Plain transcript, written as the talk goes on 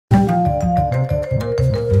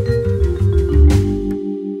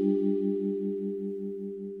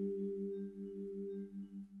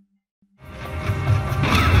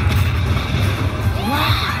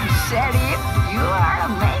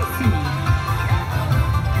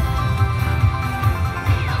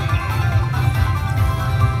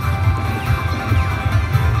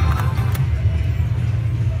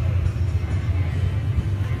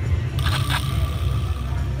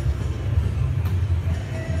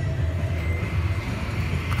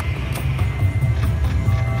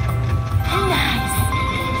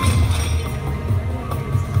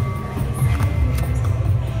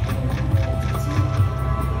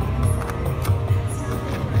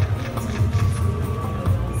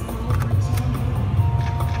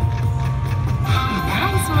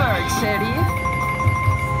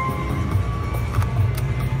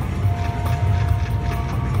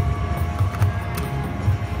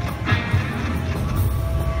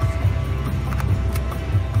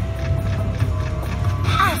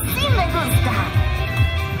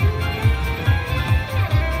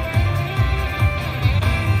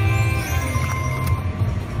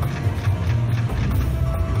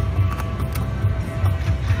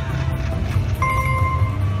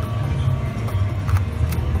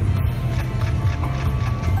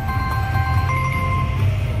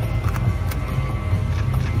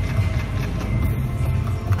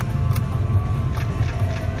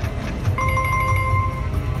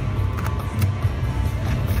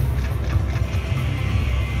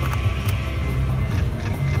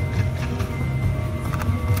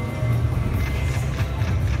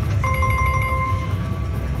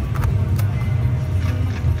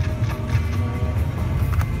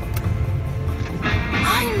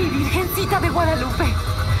Guadalupe.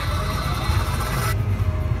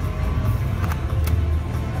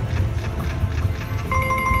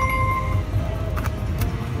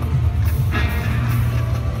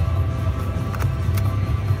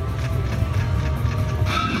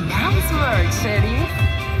 Nice work, Sheriff.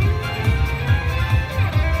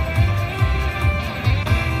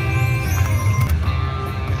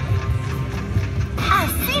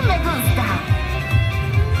 Así me gusta.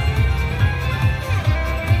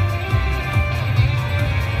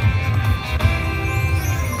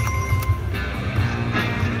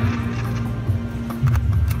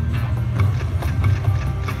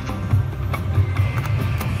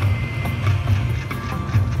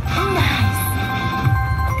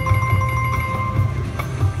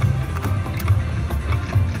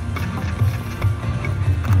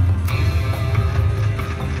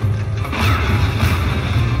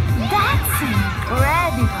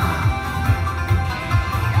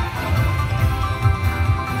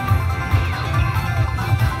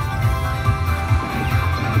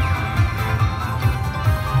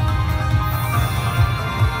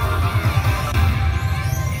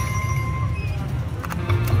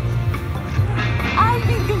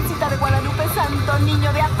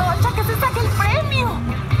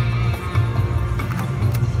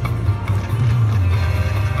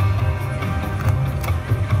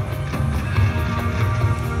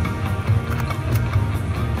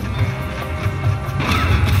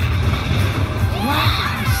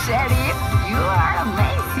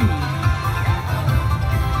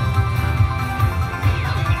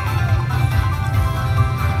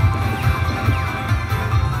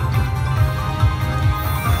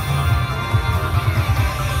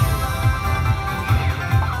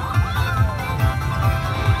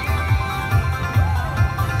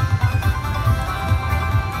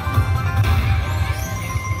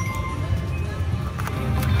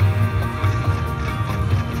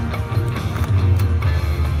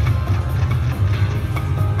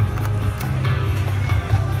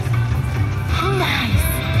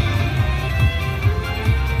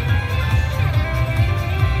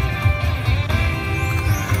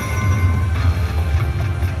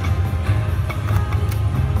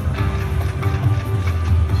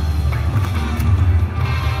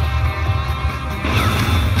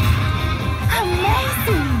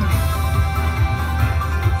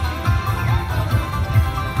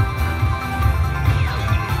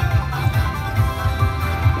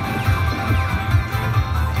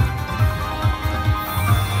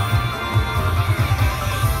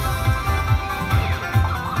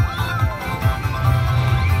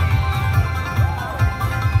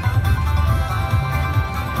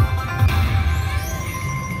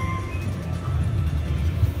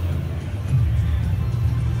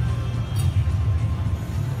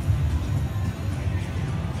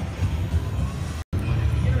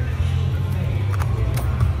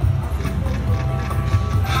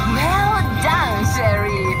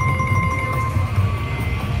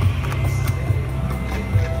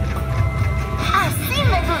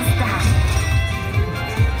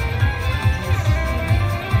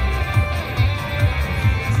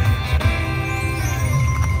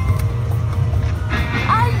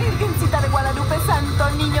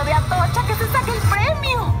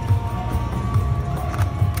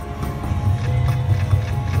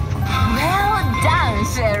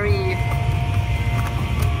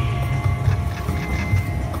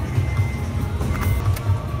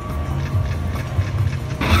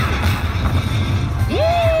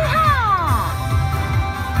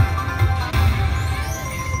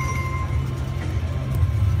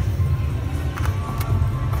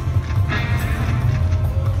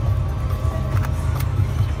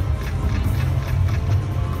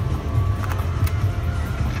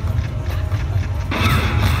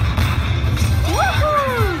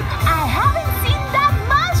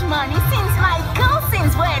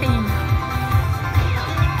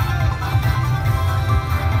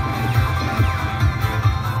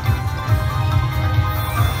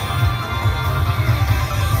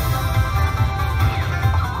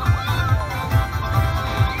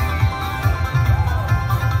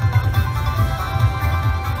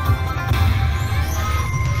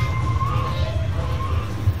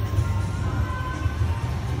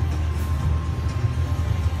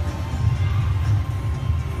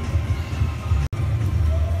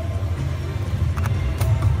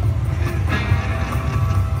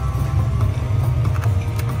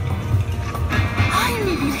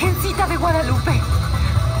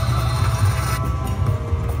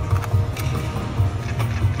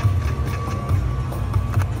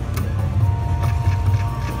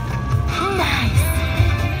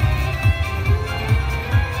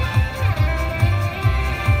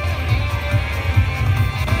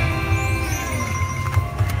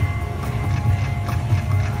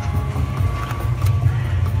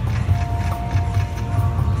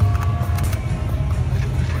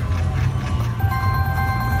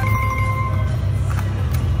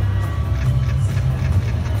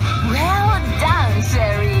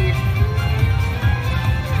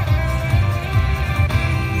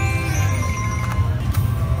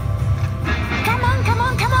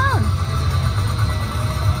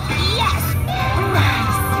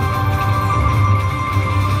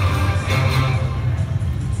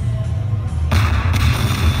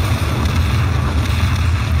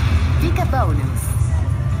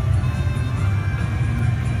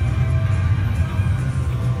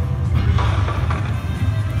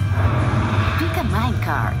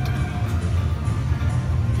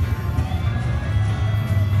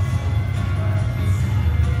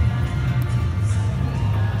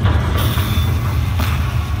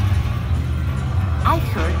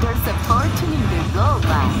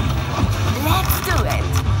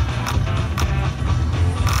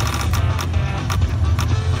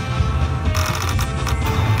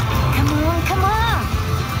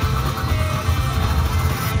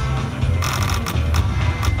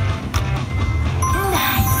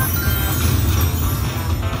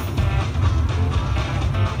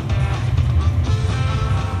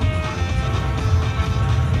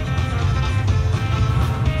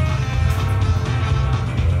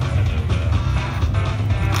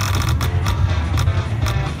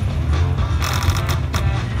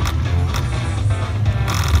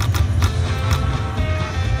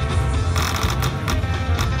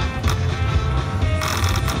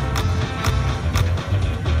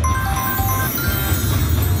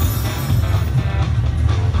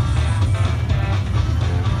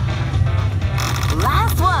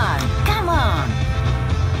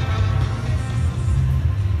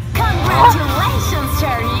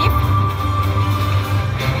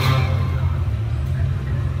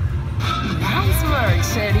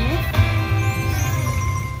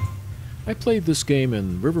 I played this game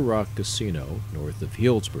in River Rock Casino, north of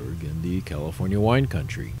Healdsburg in the California wine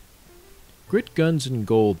country. Grit Guns and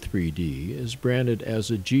Gold 3D is branded as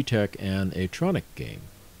a G-Tech and Atronic game,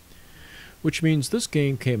 which means this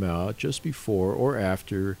game came out just before or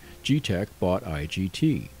after G-Tech bought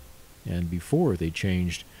IGT, and before they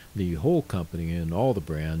changed the whole company and all the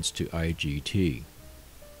brands to IGT.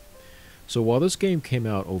 So while this game came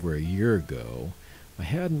out over a year ago, I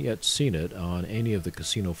hadn't yet seen it on any of the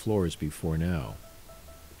casino floors before now.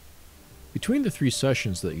 Between the 3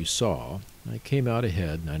 sessions that you saw, I came out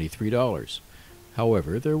ahead $93.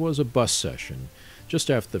 However, there was a bus session just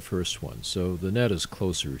after the first one, so the net is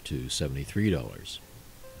closer to $73.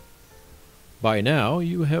 By now,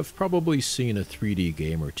 you have probably seen a 3D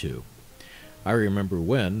game or two. I remember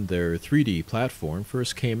when their 3D platform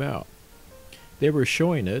first came out. They were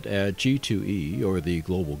showing it at G2E, or the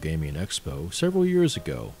Global Gaming Expo, several years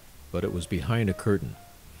ago, but it was behind a curtain.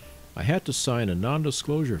 I had to sign a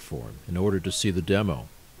non-disclosure form in order to see the demo.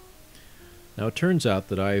 Now it turns out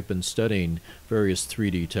that I've been studying various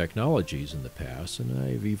 3D technologies in the past, and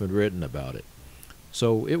I've even written about it.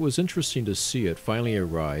 So it was interesting to see it finally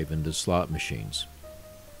arrive into slot machines.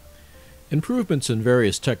 Improvements in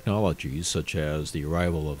various technologies, such as the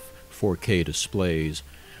arrival of 4K displays,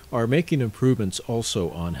 are making improvements also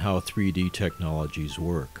on how 3D technologies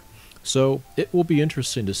work. So it will be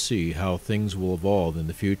interesting to see how things will evolve in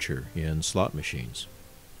the future in slot machines.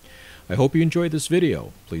 I hope you enjoyed this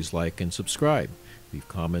video. Please like and subscribe, leave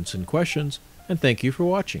comments and questions, and thank you for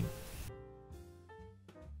watching.